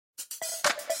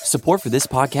Support for this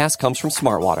podcast comes from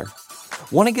Smartwater.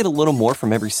 Want to get a little more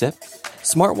from every sip?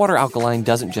 Smartwater Alkaline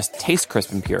doesn't just taste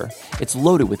crisp and pure, it's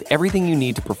loaded with everything you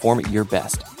need to perform at your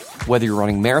best, whether you're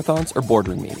running marathons or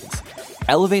boardroom meetings.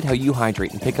 Elevate how you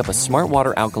hydrate and pick up a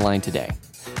Smartwater Alkaline today.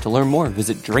 To learn more,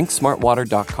 visit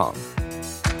drinksmartwater.com.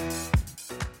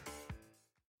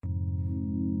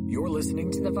 You're listening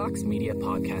to the Vox Media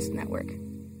Podcast Network.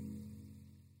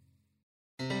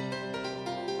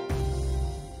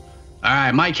 All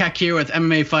right, Mike Heck here with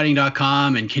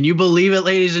MMAfighting.com, and can you believe it,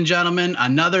 ladies and gentlemen?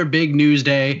 Another big news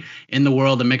day in the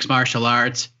world of mixed martial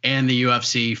arts and the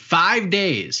UFC. 5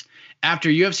 days after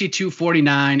UFC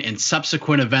 249 and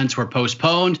subsequent events were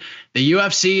postponed, the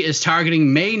UFC is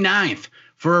targeting May 9th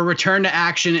for a return to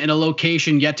action in a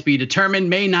location yet to be determined.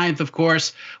 May 9th, of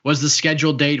course, was the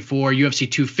scheduled date for UFC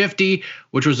 250,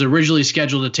 which was originally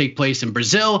scheduled to take place in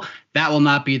Brazil. That will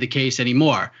not be the case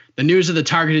anymore. The news of the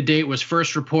targeted date was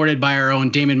first reported by our own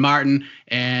Damon Martin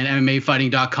and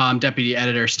MMAfighting.com deputy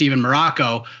editor Steven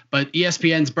Morocco, but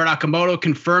ESPN's Bert Okamoto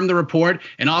confirmed the report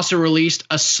and also released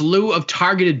a slew of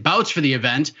targeted bouts for the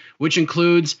event, which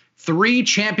includes 3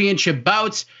 championship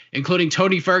bouts, including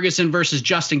Tony Ferguson versus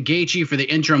Justin Gaethje for the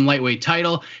interim lightweight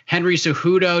title, Henry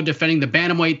Cejudo defending the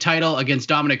bantamweight title against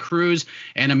Dominic Cruz,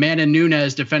 and Amanda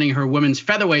Nunes defending her women's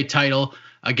featherweight title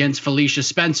against Felicia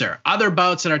Spencer. Other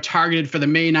bouts that are targeted for the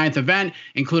May 9th event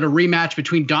include a rematch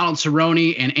between Donald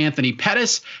Cerrone and Anthony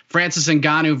Pettis, Francis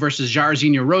Ngannou versus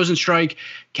Jairzinho Rozenstruik,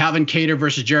 Calvin Kattar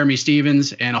versus Jeremy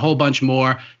Stephens, and a whole bunch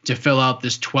more to fill out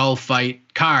this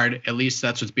 12-fight card. At least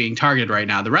that's what's being targeted right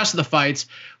now. The rest of the fights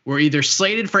were either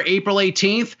slated for April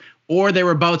 18th or they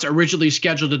were bouts originally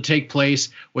scheduled to take place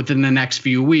within the next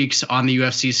few weeks on the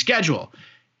UFC schedule.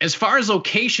 As far as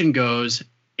location goes,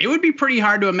 it would be pretty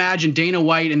hard to imagine Dana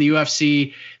White and the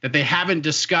UFC that they haven't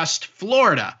discussed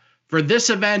Florida. For this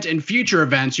event and future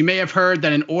events, you may have heard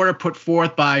that an order put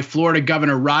forth by Florida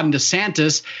Governor Ron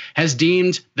DeSantis has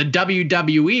deemed the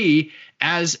WWE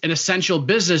as an essential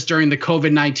business during the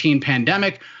COVID-19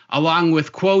 pandemic, along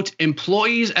with, quote,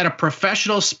 employees at a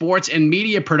professional sports and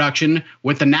media production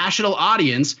with a national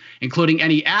audience, including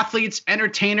any athletes,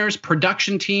 entertainers,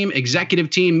 production team, executive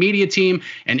team, media team,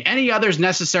 and any others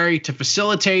necessary to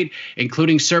facilitate,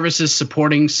 including services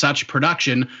supporting such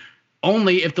production,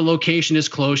 only if the location is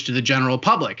close to the general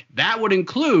public. That would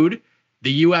include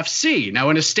the UFC. Now,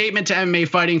 in a statement to MMA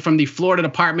Fighting from the Florida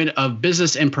Department of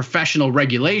Business and Professional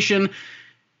Regulation,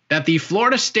 that the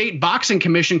Florida State Boxing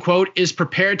Commission, quote, is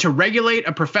prepared to regulate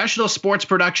a professional sports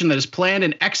production that is planned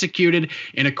and executed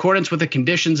in accordance with the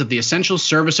conditions of the essential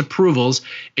service approvals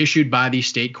issued by the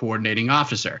state coordinating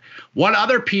officer. One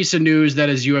other piece of news that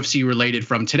is UFC related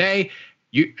from today,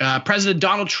 President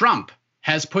Donald Trump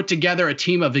has put together a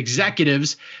team of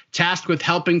executives tasked with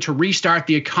helping to restart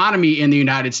the economy in the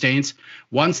United States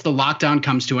once the lockdown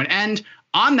comes to an end.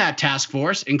 On that task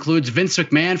force includes Vince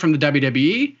McMahon from the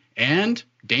WWE and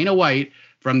Dana White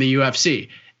from the UFC.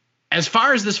 As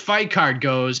far as this fight card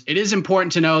goes, it is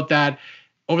important to note that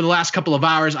over the last couple of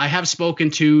hours, I have spoken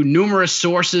to numerous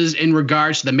sources in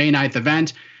regards to the May 9th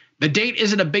event. The date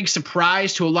isn't a big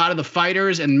surprise to a lot of the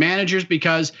fighters and managers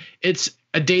because it's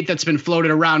a date that's been floated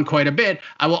around quite a bit.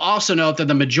 I will also note that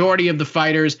the majority of the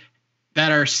fighters that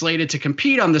are slated to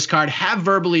compete on this card have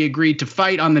verbally agreed to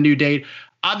fight on the new date.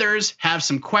 Others have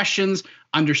some questions,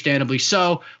 understandably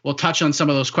so. We'll touch on some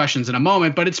of those questions in a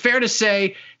moment, but it's fair to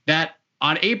say that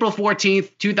on April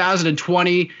 14th,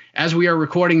 2020, as we are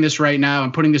recording this right now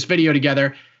and putting this video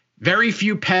together, very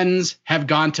few pens have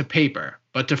gone to paper.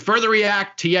 But to further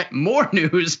react to yet more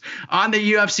news on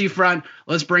the UFC front,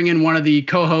 let's bring in one of the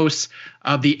co-hosts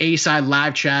of the A-Side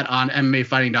live chat on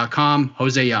MMAfighting.com,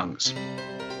 Jose Youngs.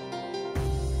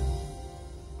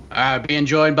 Being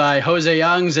joined by Jose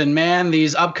Youngs, and man,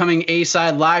 these upcoming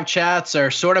A-Side live chats are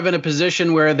sort of in a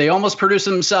position where they almost produce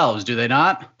themselves, do they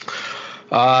not?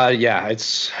 Yeah,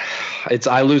 it's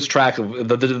I lose track of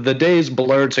the days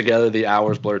blur together, the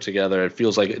hours blur together. It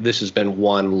feels like this has been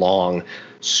one long,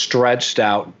 stretched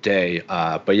out day.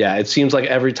 But yeah, it seems like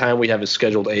every time we have a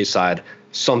scheduled A-Side,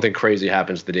 something crazy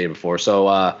happens the day before.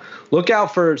 So look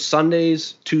out for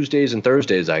Sundays, Tuesdays, and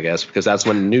Thursdays, I guess, because that's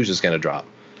when the news is going to drop.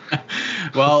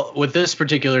 Well, with this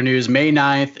particular news, May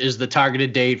 9th is the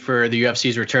targeted date for the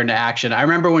UFC's return to action. I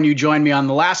remember when you joined me on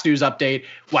the last news update,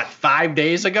 5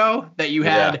 days ago, that you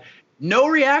had no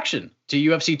reaction to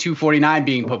UFC 249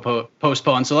 being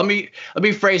postponed. So let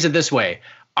me phrase it this way.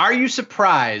 Are you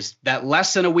surprised that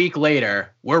less than a week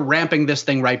later, we're ramping this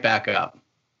thing right back up?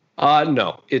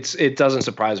 No, it doesn't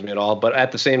surprise me at all. But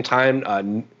at the same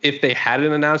time, if they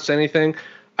hadn't announced anything,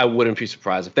 I wouldn't be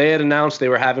surprised. If they had announced they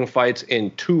were having fights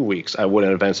in 2 weeks, I wouldn't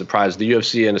have been surprised. The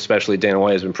UFC and especially Dana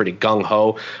White has been pretty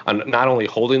gung-ho on not only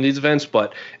holding these events,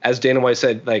 but as Dana White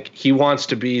said, like, he wants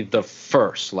to be the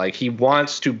first. Like, he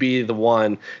wants to be the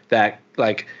one that,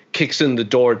 like, kicks in the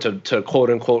door to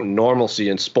quote-unquote normalcy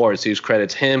in sports. He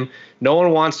credits him. No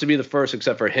one wants to be the first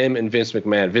except for him and Vince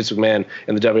McMahon. Vince McMahon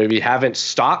and the WWE haven't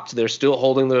stopped. They're still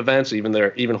holding the events.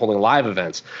 They're even holding live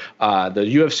events. The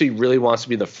UFC really wants to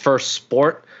be the first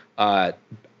sport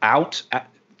out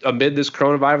amid this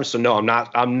coronavirus. So no,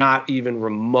 I'm not even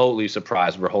remotely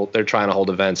surprised they're trying to hold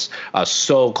events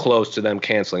so close to them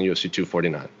canceling UFC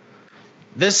 249.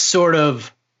 This sort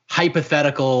of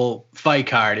hypothetical fight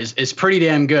card is pretty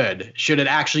damn good. Should it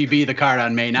actually be the card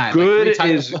on May 9th?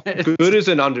 Good is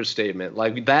an understatement.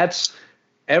 Like, that's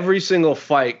every single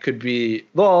fight could be.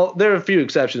 Well, there are a few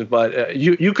exceptions, but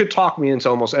you could talk me into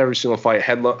almost every single fight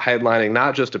headlining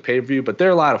not just a pay-per-view, but there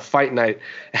are a lot of fight night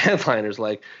headliners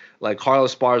like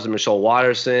Carlos Esparza and Michelle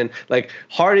Watterson, like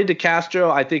Hardy DeCastro.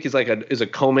 I think is a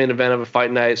co-main event of a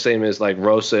fight night, same as like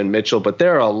Rosa and Mitchell. But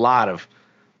there are a lot of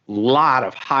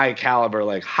high caliber,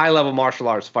 like high level martial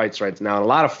arts fights right now. And a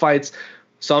lot of fights,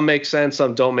 some make sense,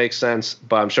 some don't make sense,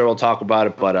 but I'm sure we'll talk about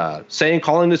it. But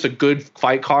calling this a good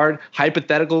fight card,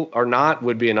 hypothetical or not,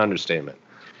 would be an understatement.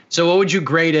 So what would you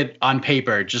grade it on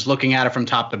paper, just looking at it from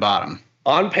top to bottom?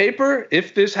 On paper,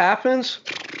 if this happens,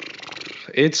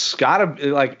 it's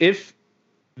gotta, like, if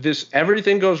this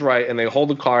everything goes right and they hold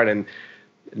the card and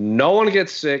no one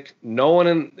gets sick, no one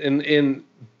in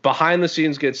behind the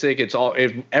scenes gets sick,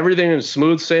 if everything is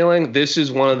smooth sailing, this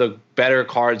is one of the better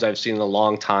cards I've seen in a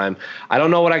long time. I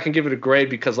don't know what I can give it a grade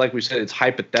because, like we said, it's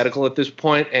hypothetical at this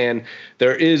point, and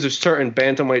there is a certain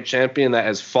bantamweight champion that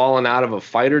has fallen out of a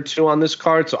fight or two on this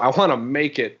card, so I want to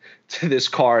make it to this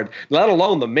card, let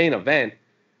alone the main event.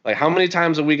 Like, how many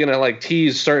times are we going to, like,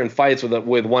 tease certain fights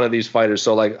with one of these fighters?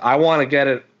 So, like, I want to get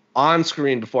it on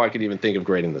screen before I could even think of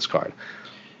grading this card.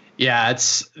 Yeah,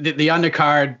 it's the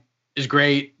undercard is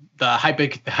great. The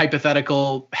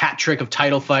hypothetical hat trick of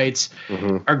title fights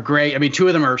are great. I mean, two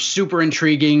of them are super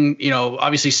intriguing. You know,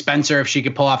 obviously Spencer, if she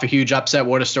could pull off a huge upset,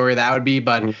 what a story that would be.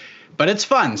 But it's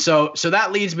fun. So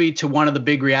that leads me to one of the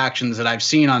big reactions that I've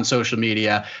seen on social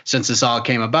media since this all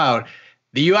came about.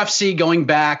 The UFC going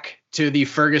back to the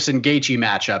Ferguson-Gaethje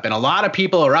matchup. And a lot of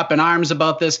people are up in arms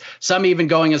about this, some even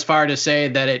going as far to say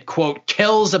that it, quote,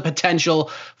 kills a potential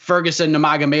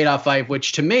Ferguson-Nurmagomedov fight,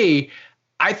 which to me,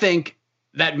 I think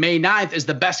that May 9th is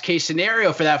the best case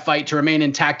scenario for that fight to remain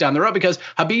intact down the road, because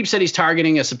Khabib said he's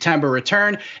targeting a September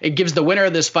return. It gives the winner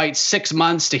of this fight 6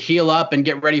 months to heal up and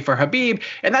get ready for Khabib.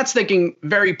 And that's thinking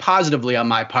very positively on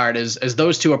my part, as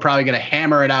those two are probably going to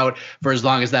hammer it out for as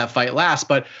long as that fight lasts.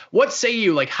 But what say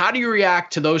you? Like, how do you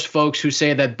react to those folks who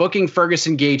say that booking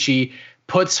Ferguson-Gaethje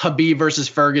puts Khabib versus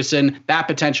Ferguson, that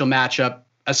potential matchup,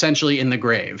 essentially in the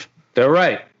grave? They're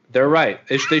right.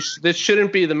 This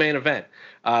shouldn't be the main event.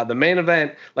 The main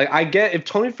event, like, I get if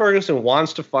Tony Ferguson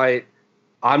wants to fight,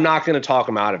 I'm not going to talk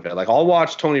him out of it. Like, I'll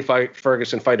watch Tony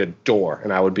Ferguson fight a door,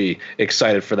 and I would be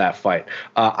excited for that fight.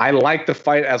 I like the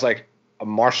fight as, like, a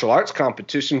martial arts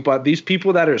competition, but these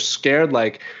people that are scared,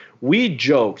 like, we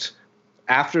joked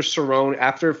after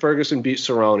Ferguson beat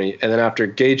Cerrone, and then after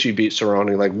Gaethje beat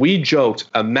Cerrone, like, we joked,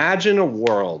 imagine a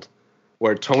world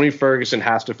where Tony Ferguson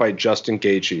has to fight Justin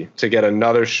Gaethje to get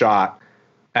another shot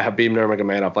at Khabib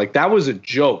Nurmagomedov. Like, that was a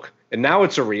joke, and now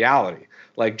it's a reality.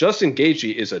 Like, Justin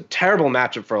Gaethje is a terrible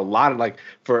matchup for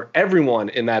for everyone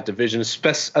in that division,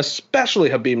 especially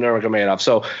Khabib Nurmagomedov.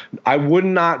 So I would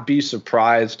not be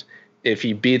surprised if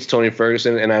he beats Tony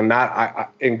Ferguson, and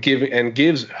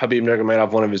gives Khabib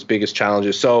Nurmagomedov one of his biggest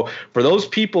challenges. So for those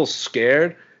people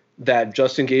scared that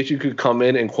Justin Gaethje could come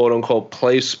in and quote unquote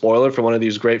play spoiler for one of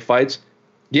these great fights,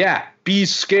 yeah, be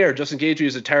scared. Justin Gaethje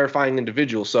is a terrifying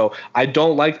individual. So I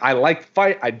like the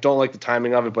fight. I don't like the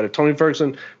timing of it. But if Tony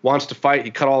Ferguson wants to fight,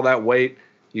 he cut all that weight.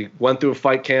 He went through a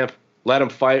fight camp. Let him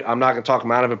fight. I'm not going to talk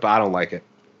him out of it, but I don't like it.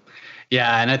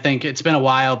 Yeah, and I think it's been a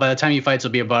while. By the time he fights,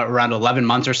 it'll be about around 11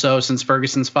 months or so since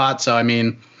Ferguson's fought. So, I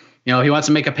mean, you know, he wants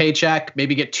to make a paycheck,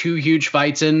 maybe get 2 huge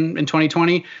fights in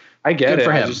 2020. I get it.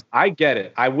 For him. I get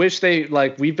it. I wish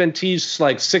we've been teased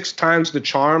like 6 times the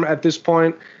charm at this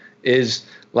point is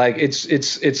like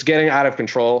it's getting out of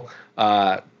control.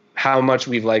 How much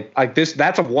we've like this,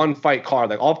 that's a 1 fight card.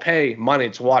 Like, I'll pay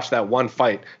money to watch that 1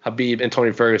 fight, Khabib and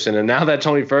Tony Ferguson. And now that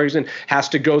Tony Ferguson has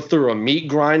to go through a meat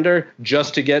grinder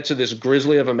just to get to this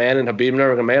grizzly of a man in Khabib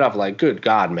Nurmagomedov, like, good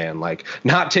God, man, like,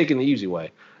 not taking the easy way.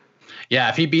 Yeah,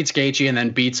 if he beats Gaethje and then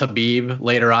beats Khabib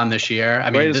later on this year, I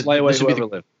mean, this would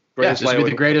be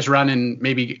the greatest run in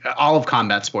maybe all of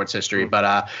combat sports history.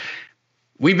 But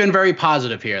We've been very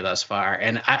positive here thus far,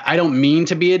 and I don't mean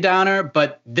to be a downer,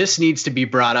 but this needs to be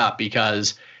brought up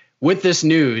because with this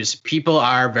news, people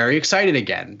are very excited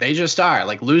again. They just are.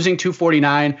 Like losing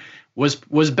 249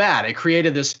 was bad. It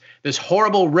created this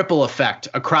horrible ripple effect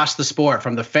across the sport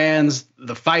from the fans,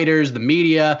 the fighters, the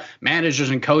media, managers,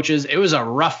 and coaches. It was a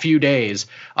rough few days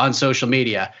on social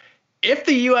media. If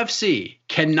the UFC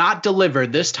cannot deliver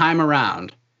this time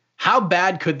around, how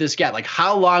bad could this get? Like,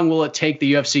 how long will it take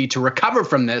the UFC to recover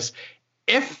from this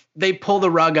if they pull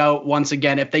the rug out once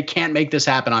again, if they can't make this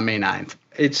happen on May 9th?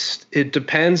 It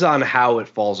depends on how it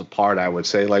falls apart, I would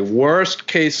say. Like, worst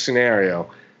case scenario,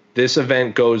 this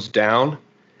event goes down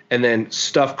and then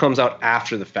stuff comes out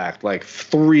after the fact. Like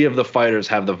 3 of the fighters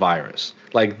have the virus.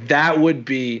 Like, that would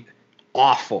be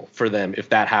awful for them if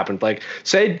that happened. Like,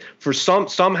 say for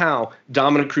somehow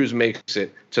Dominic Cruz makes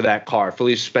it to that card,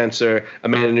 Felicia Spencer,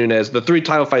 Amanda Nunes, the 3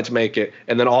 title fights make it,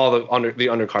 and then all the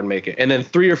undercard make it, and then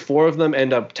 3 or 4 of them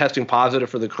end up testing positive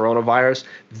for the coronavirus.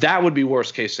 That would be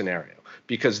worst case scenario,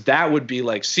 because that would be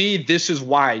like, see, this is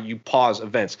why you pause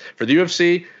events. For the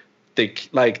UFC,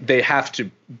 they have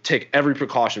to take every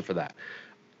precaution for that.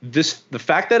 The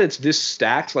fact that it's this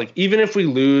stacked, like, even if we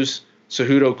lose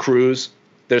Cejudo Cruz,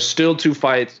 there's still 2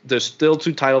 fights. There's still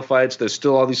 2 title fights. There's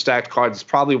still all these stacked cards. It's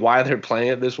probably why they're playing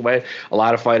it this way. A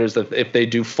lot of fighters, that if they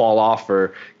do fall off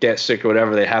or get sick or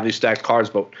whatever, they have these stacked cards.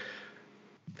 But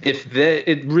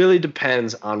it really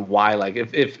depends on why. Like,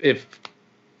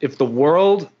 if the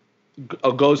world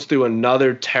goes through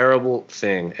another terrible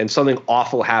thing and something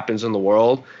awful happens in the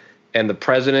world, and the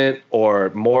president or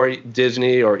more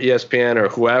Disney or ESPN or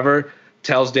whoever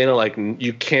tells Dana, like,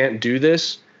 you can't do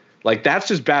this, like, that's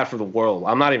just bad for the world.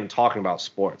 I'm not even talking about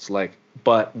sports. Like,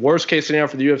 but worst case scenario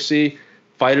for the UFC,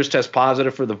 fighters test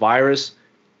positive for the virus.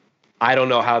 I don't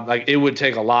know how, like, it would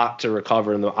take a lot to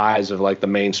recover in the eyes of, like, the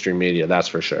mainstream media. That's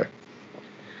for sure.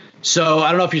 So I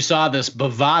don't know if you saw this,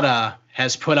 Bovada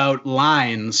has put out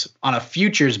lines on a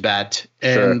futures bet,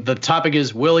 and Sure. the topic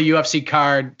is, will a UFC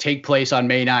card take place on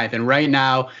May 9th? And right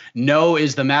now, no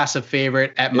is the massive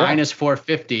favorite at minus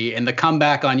 450, and the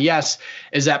comeback on yes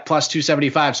is at plus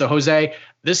 275. So, Jose,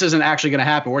 this isn't actually going to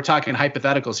happen. We're talking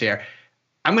hypotheticals here.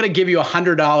 I'm going to give you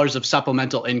 $100 of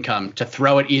supplemental income to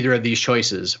throw at either of these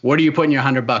choices. What are you putting your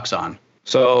 $100 on?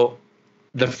 So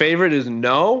the favorite is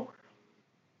no.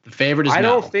 The favorite is no. I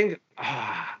don't think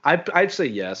I'd say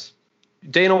yes.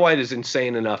 Dana White is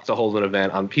insane enough to hold an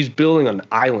event. He's building an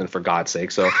island, for God's sake.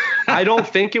 So I don't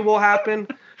think it will happen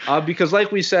because,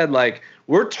 like we said, like,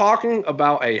 we're talking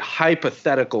about a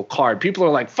hypothetical card. People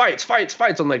are like, fights.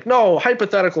 I'm like, no,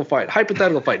 hypothetical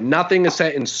fight. Nothing is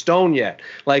set in stone yet.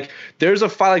 Like, there's a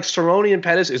fight, like Cerrone and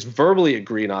Pettis is verbally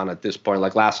agreed on at this point,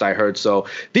 like last I heard. So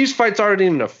these fights aren't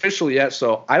even official yet.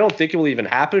 So I don't think it will even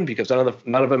happen because none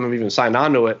of them have even signed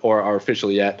on to it or are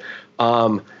official yet.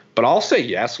 But I'll say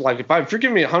yes. Like, if you're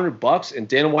giving me $100 and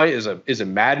Dana White is a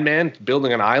madman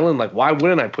building an island, like, why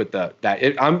wouldn't I put that?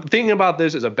 I'm thinking about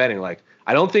this as a betting. Like,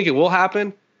 I don't think it will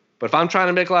happen, but if I'm trying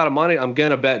to make a lot of money, I'm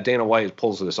gonna bet Dana White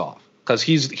pulls this off because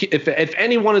if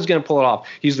anyone is gonna pull it off,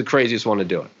 he's the craziest one to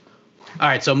do it. All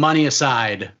right. So money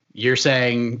aside, you're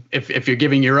saying if you're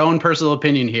giving your own personal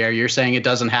opinion here, you're saying it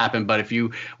doesn't happen. But if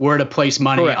you were to place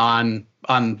money Correct. on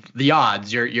the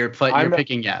odds, you're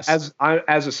picking yes.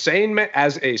 As a sane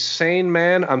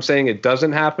man, I'm saying it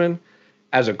doesn't happen.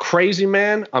 As a crazy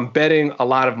man, I'm betting a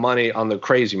lot of money on the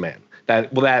crazy man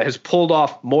that has pulled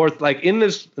off more. Like, in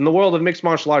the world of mixed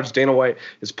martial arts, Dana White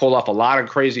has pulled off a lot of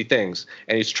crazy things,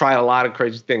 and he's tried a lot of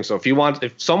crazy things. So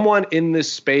if someone in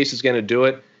this space is going to do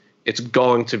it, it's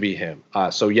going to be him.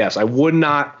 So yes, I would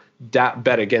not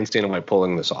bet against Dana White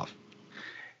pulling this off.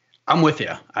 I'm with you.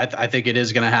 I think it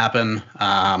is going to happen.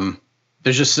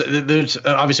 There's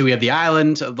obviously we have the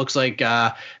island. It looks like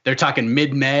they're talking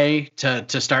mid-May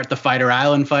to start the Fighter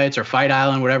Island fights or Fight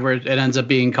Island, whatever it ends up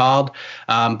being called.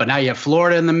 But now you have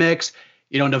Florida in the mix.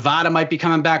 You know, Nevada might be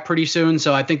coming back pretty soon.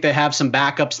 So I think they have some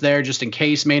backups there just in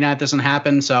case May 9th doesn't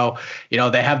happen. So, you know,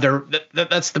 they have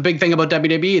that's the big thing about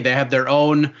WWE. They have their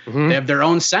own, they have their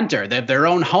own center. They have their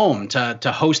own home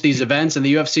to host these events. And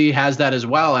the UFC has that as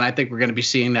well. And I think we're going to be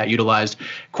seeing that utilized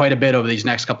quite a bit over these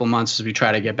next couple of months as we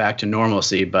try to get back to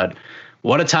normalcy. But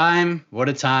what a time, what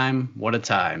a time, what a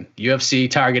time. UFC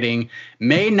targeting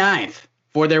May 9th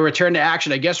for their return to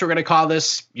action. I guess we're going to call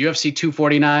this UFC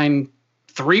 249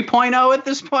 3.0 at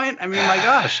this point. I mean, my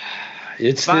gosh,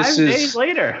 it's 5 days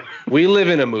later. We live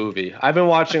in a movie. I've been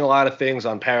watching a lot of things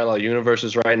on parallel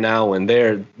universes right now, and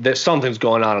there's something's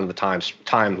going on in the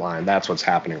timeline. That's what's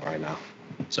happening right now.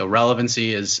 So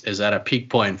relevancy is at a peak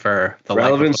point for the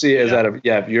relevancy is at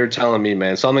a you're telling me,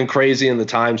 man, something crazy in the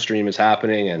time stream is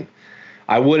happening, and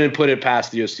I wouldn't put it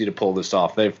past the UFC to pull this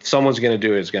off. If someone's going to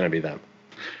do it, it's going to be them.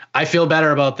 I feel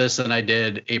better about this than I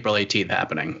did April 18th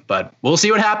happening, but we'll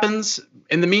see what happens.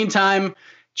 In the meantime,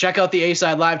 check out the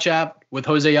A-Side live chat with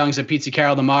Jose Youngs and Pete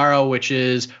Carroll tomorrow, which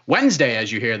is Wednesday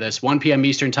as you hear this, 1 p.m.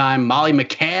 Eastern time. Molly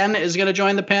McCann is going to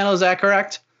join the panel. Is that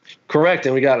correct? Correct,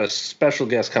 and we got a special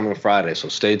guest coming Friday, so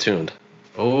stay tuned.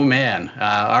 Oh, man.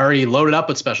 Already loaded up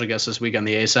with special guests this week on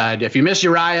the A-Side. If you missed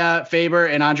Uriah Faber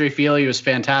and Andre Fili, it was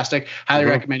fantastic. Highly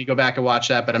recommend you go back and watch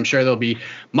that, but I'm sure there'll be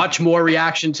much more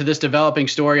reaction to this developing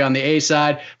story on the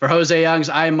A-Side. For Jose Youngs,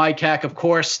 I am Mike Heck. Of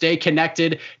course, stay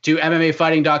connected to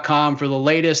MMAfighting.com for the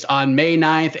latest on May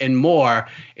 9th and more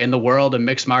in the world of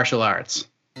mixed martial arts.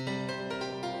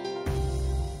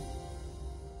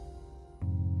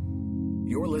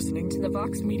 You're listening to the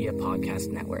Vox Media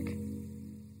Podcast Network.